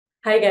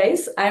Hi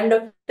guys, I'm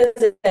Dr.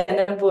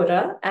 Zainab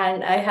Vohra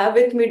and I have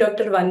with me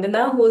Dr.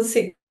 Vandana who's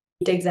sitting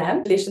exam.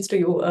 Congratulations to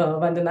you,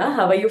 Vandana.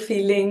 How are you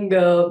feeling?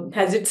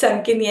 Has it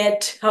sunk in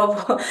yet?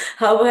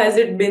 How has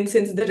it been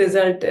since the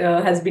result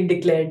has been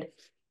declared?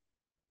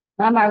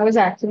 I was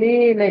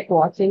actually like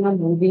watching a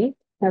movie.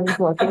 I was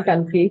watching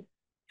Kalki,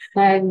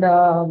 and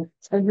I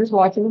was just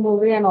watching the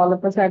movie, and all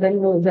of a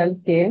sudden the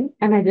result came,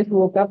 and I just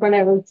woke up and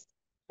I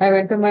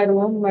went to my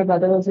room. My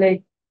brother was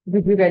like,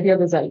 "Did you get your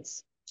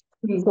results?"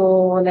 Hmm. So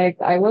like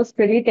I was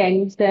pretty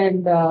tensed,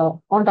 and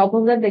on top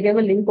of that, they gave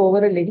a link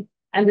over a link,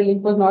 and the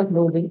link was not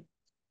loading.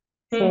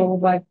 Hmm. So,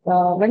 but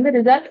when the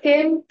result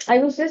came, I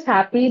was just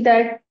happy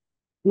that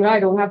I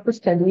don't have to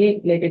study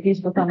like at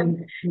least for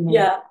some.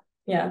 Yeah,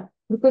 yeah.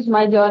 Because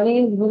my journey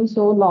has been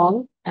so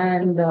long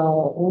and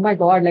oh my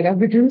God, like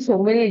I've written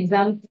so many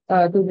exams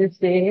to this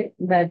day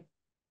that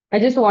I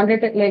just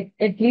wanted like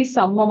at least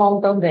some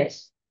amount of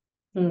rest.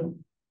 Hmm.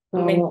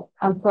 Amazing. So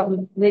I'm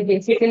from,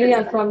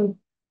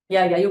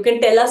 Yeah, yeah. You can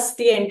tell us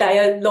the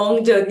entire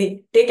long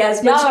journey. Take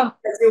as much yeah, time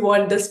as you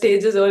want. The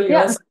stage is all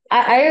yeah. yours.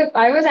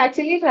 I was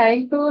actually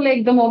trying to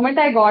like the moment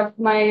I got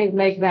my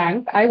like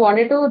rank, I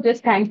wanted to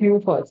just thank you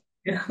first.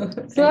 Yeah. So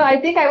Thank I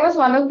think I was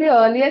one of the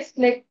earliest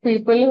like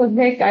people who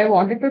like I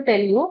wanted to tell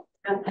you,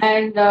 you.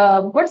 and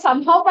but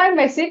somehow my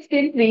message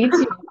didn't reach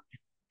you.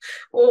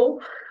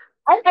 Oh,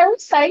 I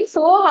was trying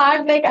so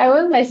hard, like I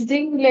was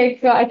messaging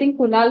like I think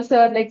Kunal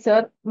sir, like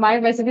sir, my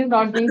message is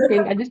not being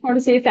pinged. I just want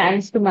to say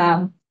thanks to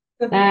ma'am.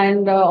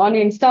 And on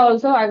Insta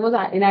also, I was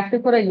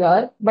inactive for a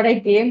year, but I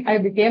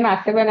became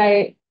active and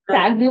I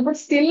tagged you, but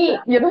still,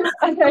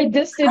 I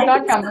just did I not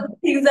think come some up.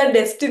 things are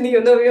destiny.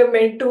 We are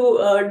meant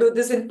to do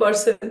this in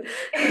person.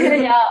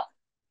 Yeah.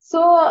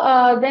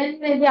 So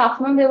then in the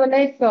afternoon, they were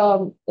like,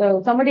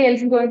 somebody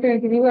else is going to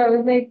interview. I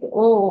was like,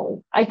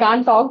 oh, I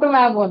can't talk to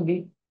ma'am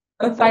only.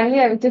 But finally,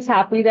 I was just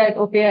happy that,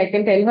 okay, I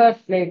can tell her,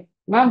 like,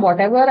 ma'am,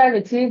 whatever I've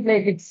achieved,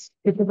 like, it's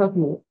because of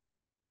you.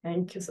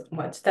 Thank you so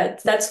much.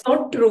 That's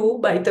not true,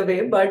 by the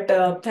way, but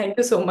thank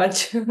you so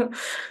much.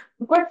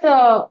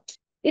 But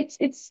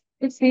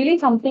it's really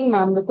something,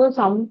 ma'am, because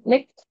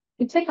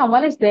it's like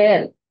someone is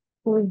there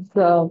who's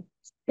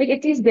like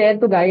at least there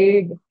to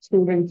guide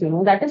students.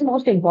 That is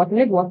most important.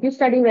 Like what you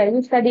study, where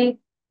you study.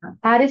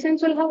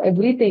 Harrison's will have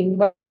everything,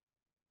 but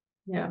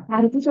Yeah,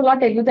 Harrison's will not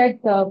tell you that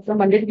from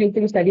Monday to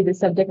Tuesday you study this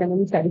subject and then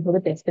you study for the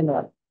test and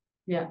all.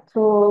 yeah.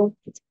 So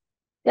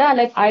yeah,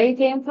 like I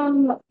came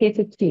from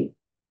K16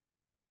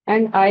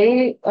 and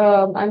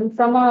I'm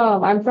from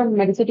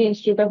Medicity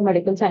Institute of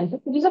Medical Sciences,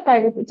 which is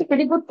it's a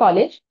pretty good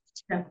college.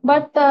 Yeah.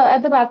 But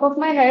at the back of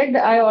my head,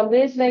 I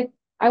always like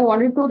I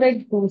wanted to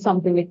like do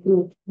something like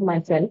prove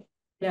myself.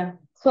 Yeah.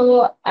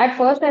 So at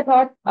first I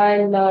thought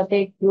I'll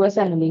take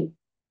USMLE.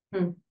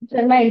 Hmm. So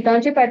in my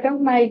internship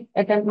my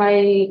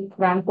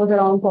rank was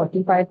around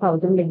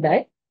 45,000 like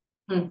that.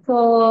 Hmm.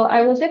 So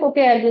I was like,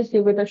 okay, I'll just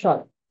give it a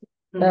shot.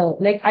 Hmm.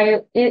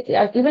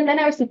 Even then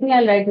I was thinking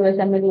I'll write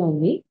USMLE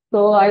only.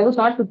 So I was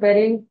not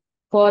preparing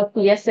for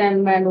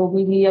PSM and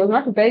OBV. I was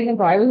not preparing them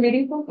for. I was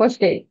reading for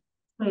first aid.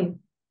 Hmm.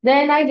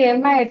 Then I gave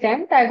my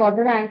attempt. I got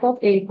a rank of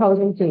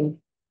 8,000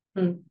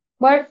 Hmm.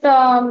 But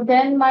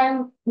then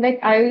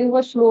I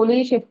was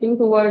slowly shifting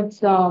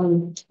towards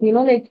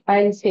like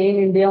I'll stay in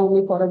India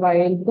only for a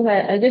while because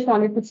I just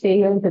wanted to stay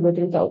here in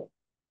Tibetan South.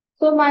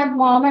 So my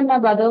mom and my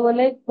brother were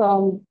like,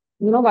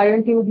 why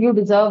don't you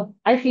deserve?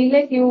 I feel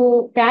like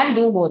you can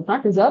do more,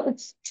 not deserve.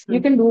 It's you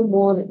Hmm. can do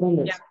more than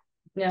Yeah. this.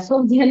 Yeah.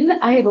 So then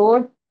I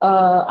wrote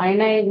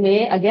INI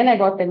May again. I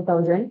got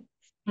 10,000,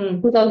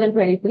 Hmm.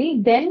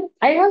 2023. Then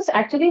I was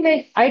actually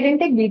like I didn't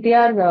take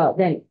BTR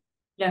then.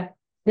 Yeah.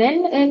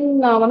 Then in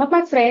one of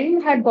my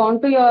friend had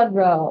gone to your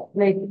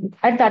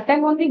at that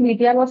time only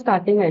BTR was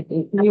starting, I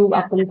think, new Yeah.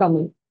 up and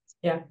coming.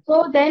 Yeah.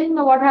 So then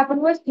what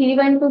happened was he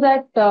went to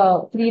that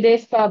 3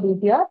 days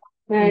BTR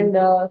Hmm. and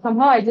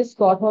somehow I just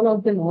got all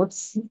of the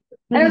notes.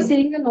 And I was Hmm.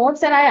 seeing the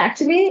notes and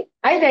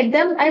I read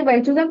them. I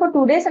went through them for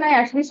 2 days and I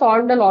actually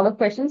solved a lot of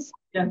questions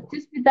Yeah.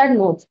 just with that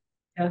notes.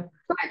 Yeah.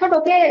 So I thought,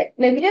 okay,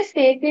 let me just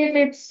take it.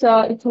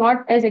 It's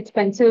not as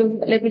expensive.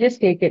 Let me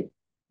just take it.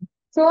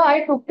 So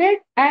I took it,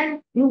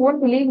 and you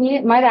won't believe me,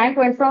 my rank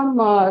went from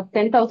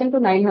 10,000 to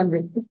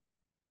 900 in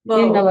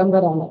Wow. November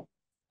onward.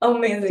 So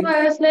Amazing.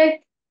 I was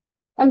like,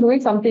 I'm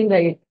doing something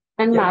right.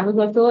 And Yeah. ma'am was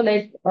also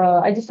like,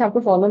 I just have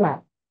to follow ma'am.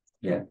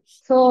 Yeah.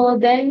 So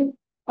then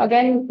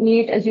again,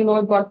 NEET, as you know,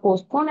 it got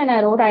postponed, and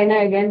I wrote INA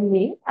again,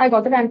 NEET. I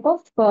got a rank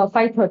of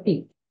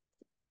 530.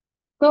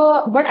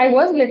 So, but I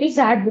was a little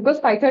sad because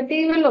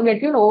 530 will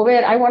get you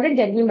nowhere. I wanted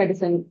general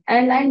medicine,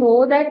 and I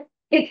know that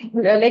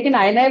like in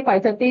INA,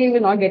 530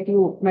 will not get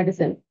you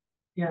medicine.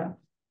 Yeah.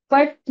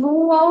 But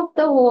throughout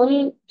the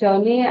whole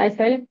journey, I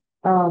felt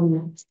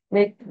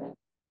like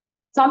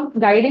some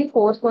guiding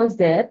force was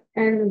there.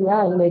 And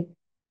yeah, like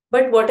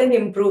But what an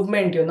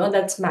improvement,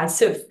 that's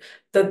massive.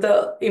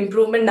 The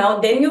improvement now,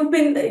 then you've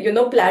been,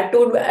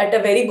 plateaued at a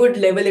very good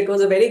level. It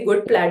was a very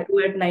good plateau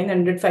at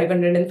 900,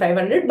 500, and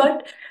 500.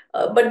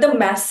 But the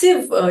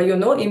massive,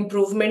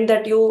 improvement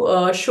that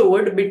you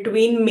showed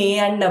between May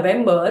and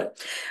November,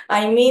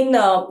 I mean,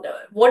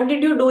 what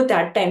did you do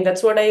that time?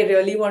 That's what I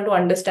really want to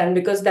understand,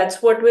 because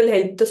that's what will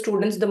help the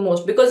students the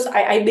most. Because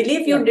I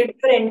believe Yeah. you did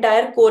your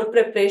entire core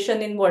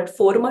preparation in what,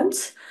 4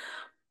 months?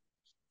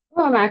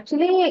 No, I'm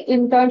actually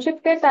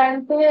internship के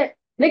time पे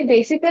like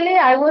basically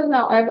I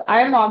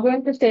am not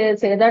going to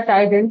say that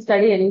I didn't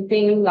study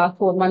anything in last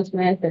 4 months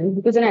में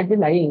because then I'd be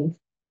lying.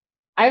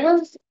 I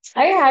was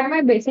I had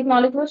my basic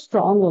knowledge was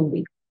strong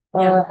only.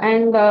 Yeah,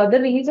 And the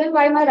reason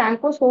why my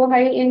rank was so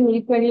high in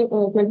NEET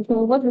 2022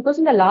 was because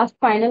in the last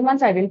final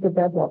months I didn't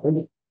prepare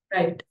properly.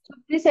 right. So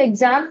this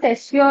exam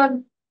tests your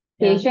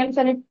Yeah. patience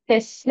and it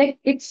tests like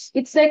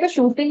it's like a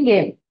shooting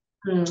game.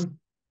 Hmm.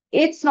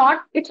 It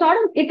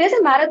is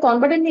a marathon,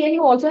 but in the end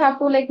you also have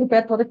to like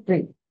prepare for the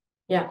sprint.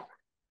 Yeah.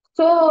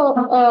 So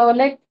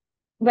like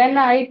when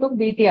I took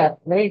BTR,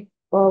 right?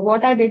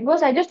 What I did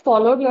was I just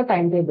followed your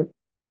timetable.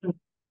 Hmm.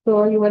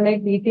 So you were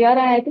like BTR, and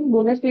I think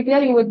bonus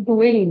BTR you were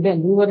doing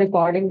then. You were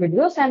recording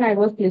videos, and I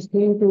was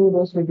listening to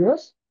those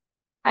videos,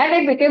 and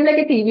it became like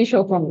a TV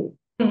show for me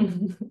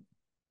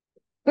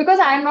because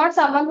I'm not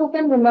someone who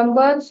can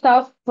remember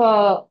stuff.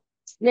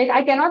 Like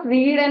I cannot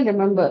read and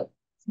remember.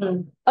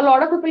 Hmm. A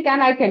lot of people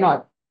can, I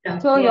cannot. Yeah.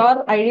 So Yeah.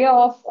 your idea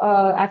of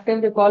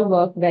active recall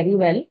worked very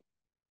well.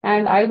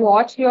 And I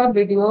watched your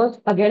videos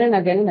again and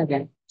again and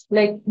again.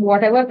 Like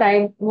whatever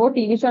time, no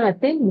TV show,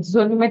 nothing. This is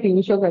only my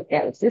TV show that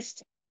I was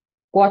just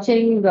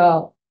watching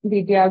the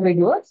BTR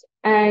videos.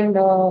 And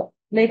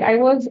like I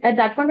was at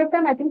that point of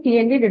time, I think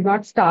TND did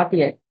not start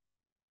yet.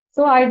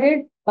 So I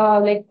did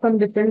like from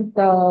different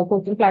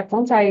coaching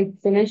platforms. I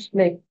finished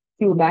like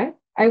few bank.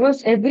 I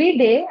was every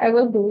day I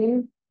was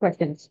doing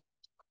questions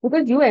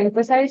because you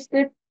emphasized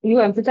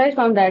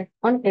on that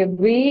on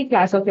every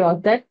class of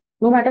yours that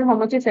no matter how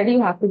much you study,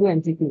 you have to do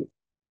MCQ.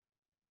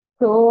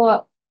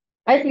 So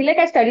I feel like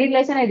I studied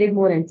less and I did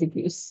more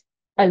MCQs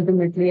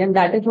ultimately, and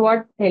that is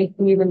what helped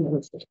me the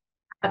most.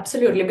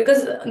 Absolutely,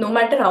 because no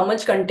matter how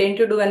much content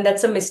you do, and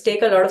that's a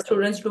mistake a lot of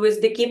students do, is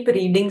they keep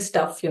reading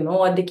stuff,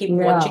 or they keep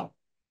watching. Yeah.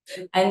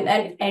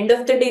 And end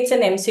of the day, it's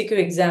an MCQ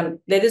exam.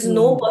 There is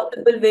no Mm.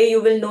 possible way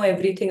you will know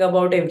everything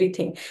about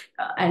everything.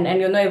 And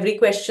every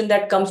question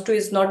that comes to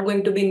is not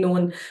going to be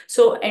known.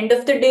 So end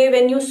of the day,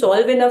 when you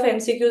solve enough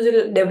MCQs,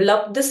 you'll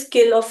develop the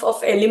skill of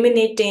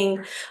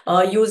eliminating,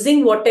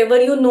 using whatever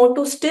you know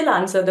to still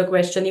answer the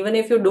question, even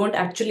if you don't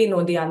actually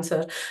know the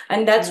answer.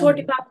 And that's what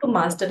you Mm. have to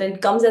master, and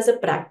it comes as a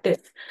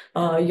practice.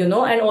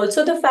 And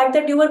also the fact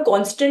that you were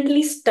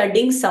constantly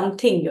studying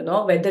something,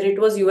 whether it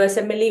was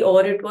USMLE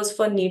or it was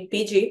for NEET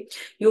PG,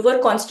 you were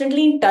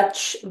constantly in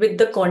touch with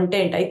the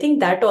content. I think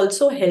that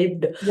also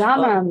helped, Yeah,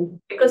 uh, ma'am.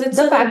 because it's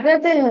The a, fact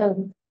that the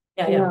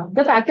yeah, yeah. yeah,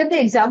 the fact that the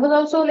exam was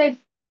also like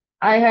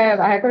I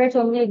had to write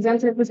so many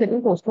exams that were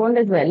getting postponed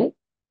as well.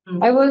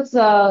 Mm. I was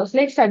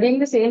like studying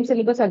the same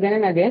syllabus again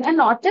and again, and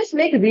not just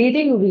like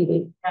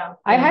reading. Yeah,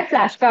 I yeah. had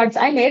flashcards.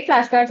 I made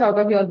flashcards out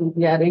of your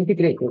BPR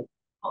integrated.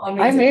 I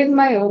Amazing. made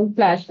my own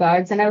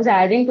flashcards and I was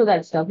adding to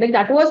that stuff. Like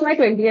that was my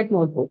 20th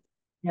notebook.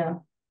 Yeah,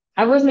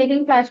 I was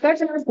making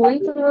flashcards and I was going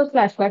through those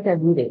flashcards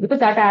every day because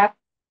that app,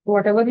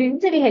 whatever you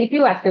use, it will help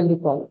you actively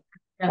follow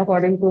yeah,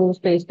 according to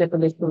space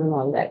deprivation and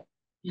all that.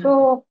 yeah.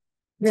 So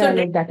yeah, So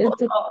like that is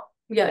the,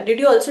 did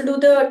you also do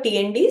the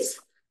TNDs?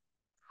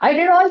 I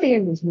did all the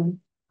engagement.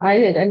 I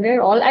did. And did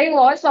all, I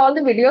watched all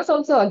the videos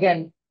also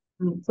again.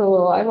 Mm.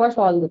 So I watched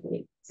all the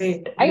things.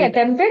 Great, I great.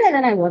 attempted and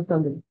then I watched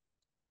all the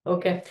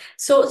Okay.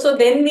 So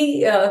then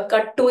we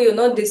cut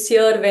to, this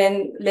year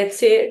when, let's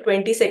say,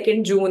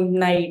 22nd June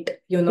night,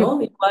 you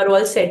are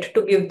all set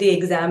to give the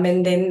exam,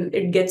 and then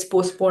it gets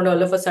postponed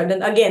all of a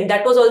sudden. Again,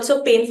 that was also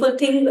a painful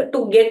thing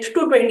to get to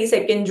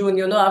 22nd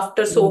June,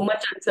 after so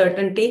much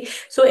uncertainty.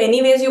 So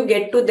anyways, you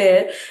get to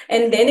there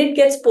and then it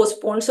gets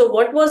postponed. So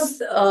what was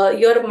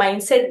your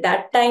mindset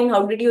that time?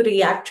 How did you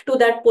react to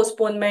that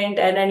postponement?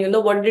 And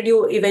what did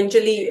you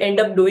eventually end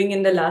up doing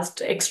in the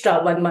last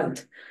extra 1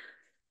 month?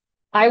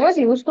 I was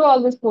used to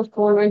all this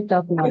postponement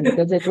stuff now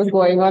because it was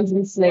going on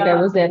since like I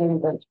Yeah. was there in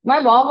India. My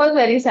mom was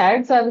very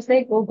sad, so I was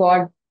like, oh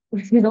God,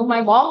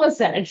 my mom was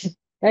sad.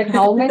 Like,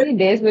 how many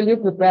days will you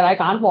prepare? I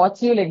can't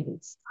watch you like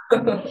this.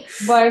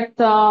 But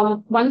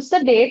once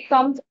the date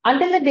comes,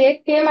 until the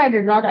date came, I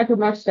could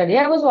not study.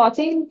 I was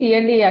watching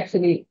TND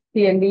actually,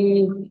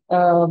 TND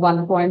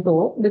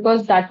 1.0,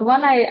 because that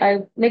one I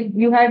like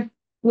you had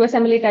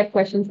USMLE type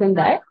questions in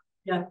Yeah. that.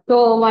 Yeah.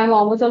 So my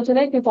mom was also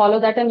like, you follow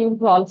that and you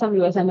solve some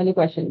USMLE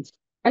questions.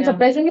 And Yeah.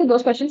 surprisingly,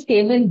 those questions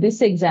came in this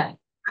exam.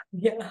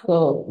 Yeah.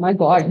 So my The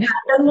God.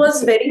 pattern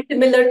was very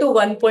similar to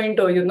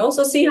 1.0.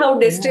 So see how Yeah.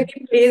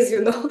 destiny plays.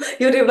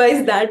 You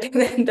revise that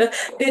and then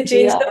they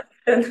change Yeah. the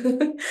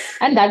pattern.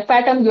 And that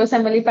pattern,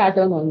 USMLE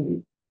pattern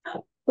only.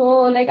 So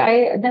like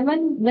then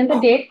when the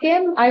date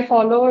came, I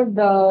followed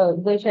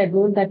the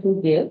schedule that you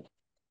gave.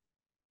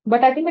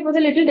 But I think it was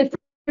a little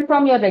different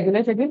from your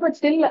regular schedule, but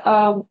still,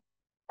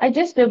 I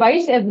just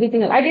revised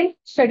everything. I didn't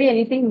study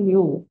anything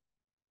new.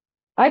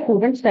 I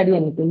couldn't study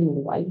anything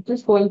new. I was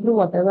just going through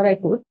whatever I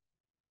could.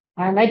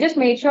 And I just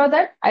made sure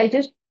that I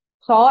just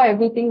saw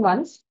everything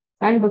once.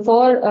 And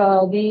before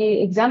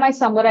the exam, I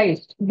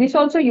summarized. This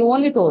also you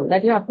only told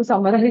that you have to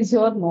summarize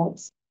your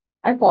notes.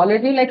 I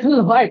followed you like a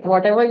lot,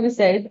 whatever you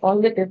said,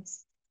 all the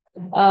tips.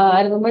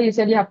 I remember you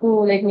said you have to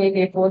like make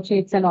A4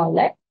 sheets and all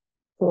that.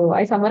 So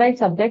I summarized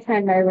subjects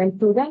and I went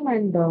through them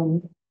and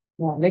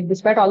yeah, like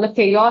despite all the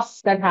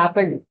chaos that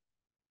happened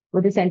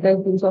with the center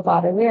being so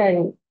far away,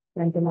 I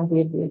went in a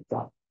great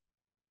exam.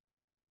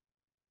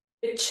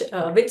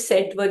 Which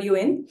set were you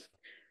in?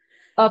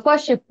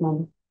 First shift,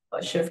 ma'am.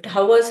 Shift.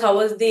 How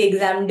was the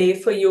exam day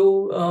for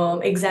you?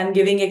 Exam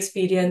giving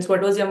experience.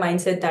 What was your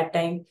mindset that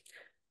time?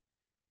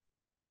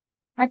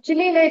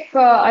 Actually, like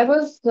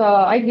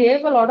I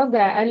gave a lot of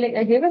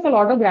I gave us a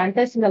lot of grant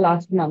tests in the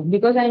last month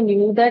because I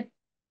knew that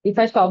if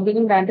I stop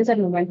giving grant tests, that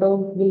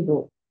momentum will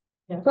go.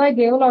 Yeah. So I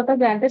gave a lot of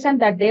grant tests, and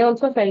that day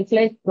also felt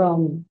like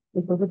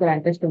it was a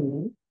grant test to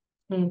me.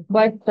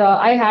 But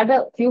I had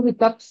a few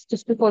hiccups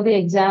just before the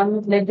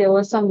exam. Like there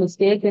was some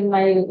mistake in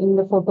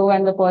the photo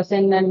and the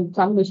person, and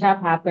some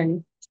mishap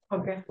happened.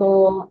 Okay.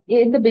 So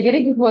in the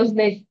beginning, it was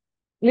like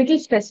little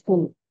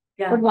stressful.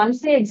 Yeah. But once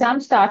the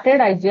exam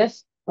started, I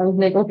was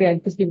like, okay, I'll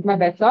just give my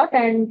best shot.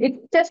 And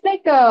it's just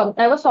like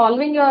I was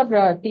solving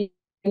your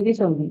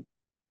thesis only.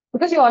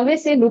 Because you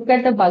always say, look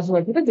at the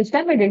buzzword. Because this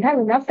time I didn't have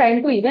enough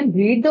time to even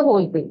read the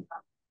whole thing.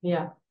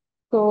 Yeah.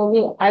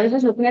 So I was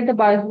just looking at the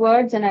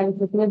buzzwords and I was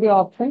looking at the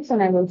options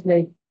and I was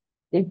like,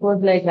 it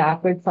was like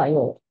rapid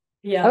fire. I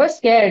Yeah. was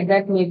scared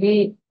that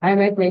maybe I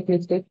might make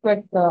mistakes,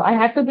 but I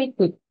had to be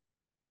quick.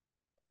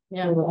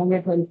 Yeah. So, and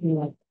it helped me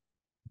out.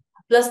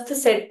 Plus, the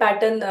set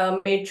pattern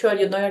made sure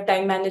your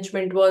time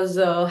management was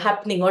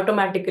happening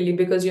automatically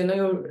because you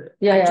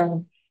Yeah,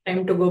 actually yeah.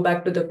 time to go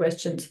back to the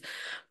questions.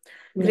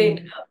 Yeah.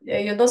 Great.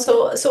 Yeah,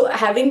 so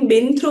having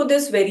been through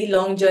this very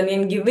long journey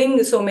and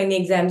giving so many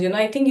exams,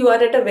 I think you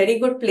are at a very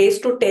good place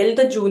to tell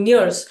the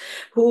juniors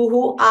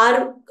who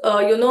are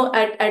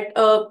at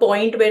a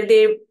point where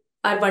they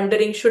are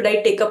wondering, should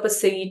I take up a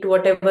seat,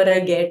 whatever I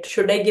get,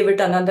 should I give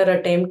it another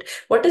attempt?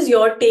 What is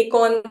your take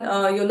on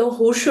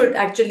who should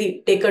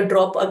actually take a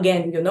drop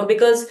again,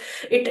 because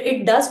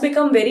it does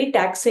become very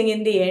taxing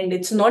in the end.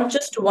 It's not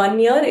just 1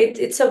 year,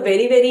 it's a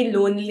very, very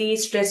lonely,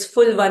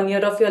 stressful 1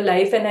 year of your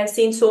life. And I've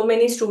seen so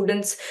many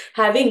students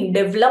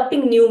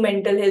developing new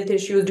mental health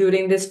issues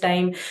during this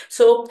time.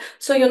 So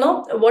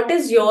what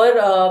is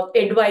your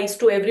advice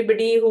to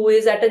everybody who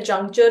is at a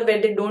juncture where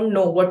they don't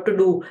know what to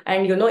do?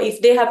 And if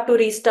they have to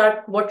restart,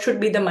 what should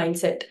be the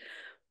mindset?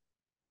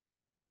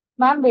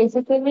 Ma'am,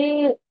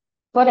 basically,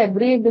 for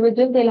every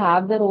individual, they'll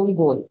have their own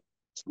goal.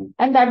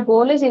 And that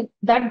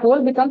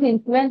goal becomes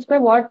influenced by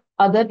what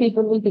other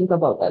people will think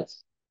about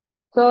us.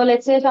 So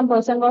let's say some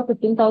person got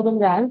 15,000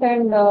 rank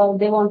and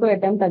they want to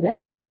attempt again.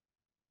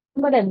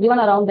 But everyone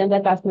around them,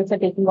 their classmates are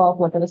taking off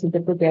whatever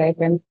seated to get,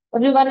 and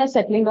everyone is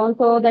settling down.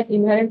 So that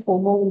inherent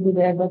FOMO will be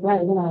there. But why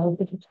even I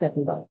also should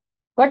settle down.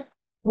 But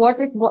what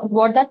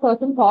that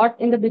person thought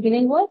in the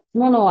beginning was,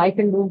 no, I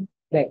can do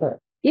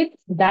better. If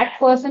that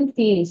person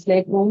feels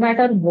like no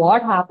matter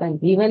what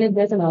happens, even if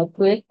there's an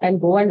earthquake, I'll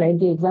go and write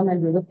the exam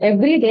and do it.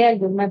 Every day I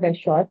give my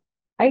best shot.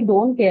 I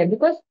don't care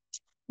because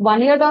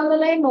 1 year down the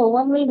line, no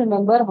one will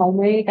remember how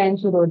many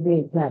times you wrote the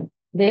exam.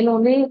 They'll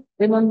only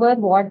remember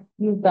what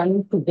you've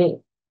done today.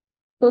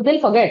 So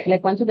they'll forget.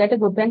 Like once you get a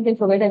good rank, they'll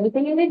forget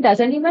everything and it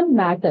doesn't even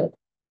matter.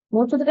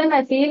 Most of the time,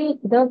 I feel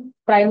the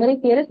primary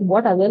fear is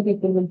what other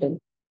people will think.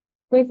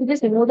 So if you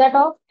just remove that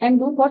off and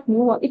do what you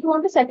want, if you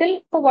want to settle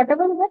for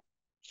whatever you want,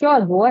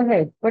 sure, go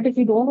ahead. But if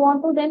you don't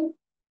want to, then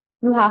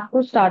you have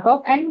to start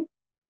off. And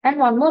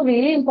one more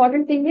really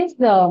important thing is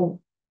the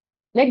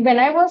like when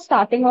I was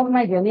starting off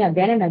my journey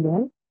again and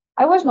again,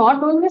 I was not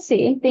doing the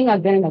same thing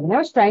again and again. I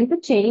was trying to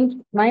change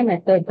my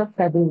methods of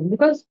studying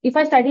because if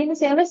I study in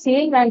the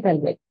same rank I'll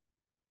get.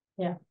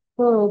 Yeah.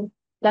 So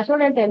that's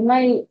what I tell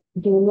my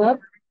junior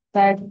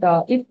that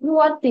if you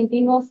are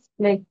thinking of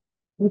like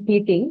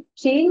repeating,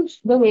 change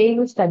the way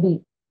you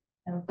study.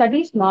 Yeah.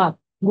 Study smart.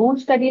 Don't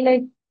study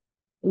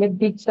like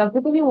big stuff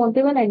because you won't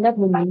even end up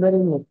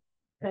remembering it.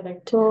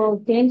 Correct.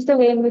 So change the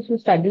way in which you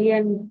study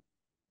and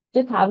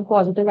just have a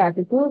positive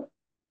attitude.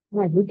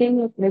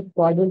 Everything is like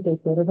God will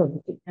take care of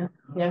everything. Yeah,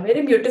 yeah,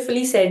 very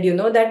beautifully said.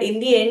 That in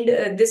the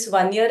end, this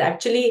 1 year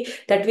actually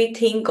that we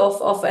think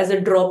of as a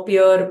drop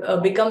year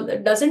become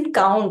doesn't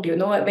count.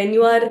 When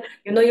you are,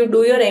 you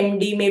do your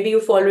MD, maybe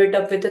you follow it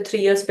up with a 3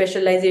 year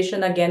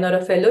specialization again or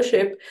a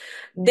fellowship,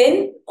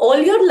 then all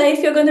your life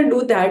you're gonna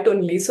do that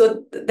only.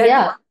 So that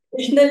Yeah, one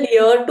additional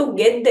year to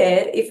get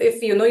there,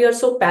 if you're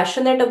so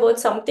passionate about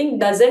something,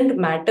 doesn't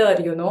matter.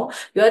 You are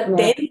yeah.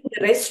 then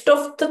the rest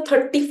of the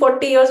 30,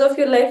 40 years of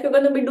your life you're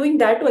gonna be doing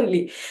that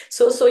only.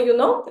 So And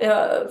you'll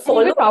be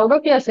follow proud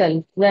of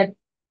yourself that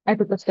I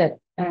took a step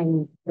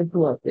and it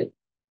worked. It.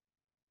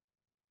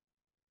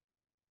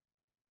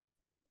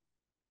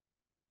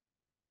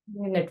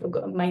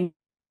 network. Mine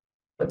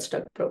got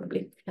stuck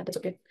probably. Yeah, that's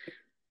okay.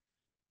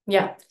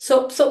 Yeah.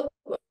 So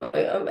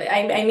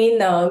I mean,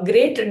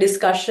 great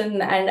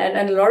discussion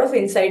and a lot of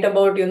insight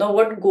about,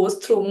 what goes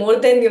through more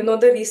than,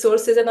 the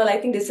resources and all. I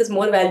think this is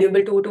more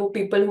valuable to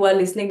people who are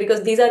listening,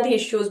 because these are the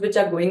issues which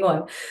are going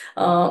on.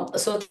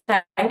 So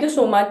thank you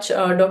so much,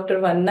 Dr.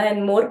 Vanna,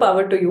 and more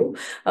power to you.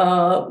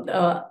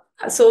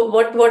 So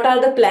what are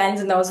the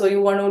plans now? So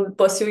you want to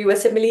pursue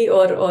USMLE,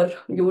 or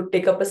you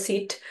take up a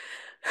seat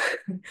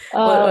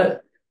Uh,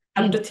 or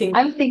have to think?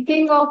 I'm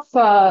thinking of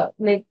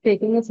like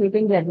taking a seat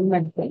in general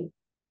medicine,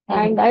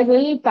 and Mhm. I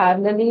will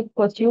parallelly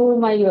pursue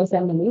my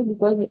USMLE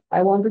because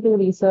I want to do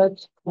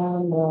research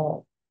and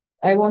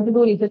I want to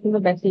do research in the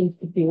best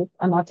institute.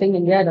 I'm not saying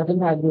India doesn't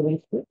have good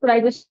institute, but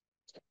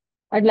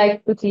I'd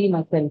like to see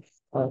myself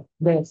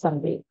there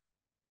someday.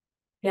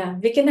 Yeah,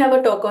 we can have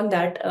a talk on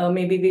that.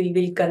 Maybe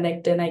we'll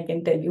connect and I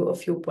can tell you a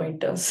few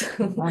pointers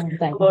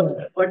Thank about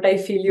you. what I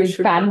feel you Like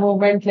should fan do.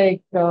 moment,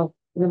 like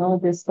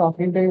just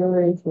talking to you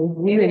is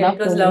It enough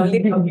was for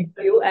lovely talking me.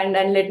 to you, and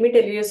let me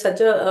tell you, you're such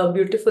a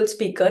beautiful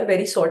speaker,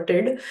 very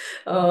sorted,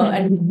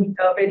 and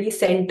very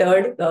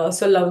centered.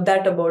 So love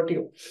that about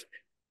you.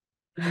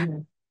 Yeah.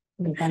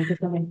 Okay, thank you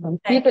so much, ma'am.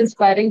 Keep Thank you.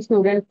 inspiring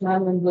students,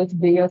 ma'am, and just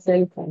be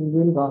yourself and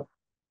you'll rock.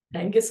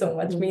 Thank you so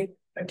much. Mm. Me.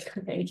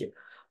 Thank you.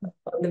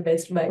 All the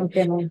best. Bye.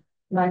 Okay, ma'am.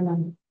 Bye,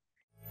 ma'am.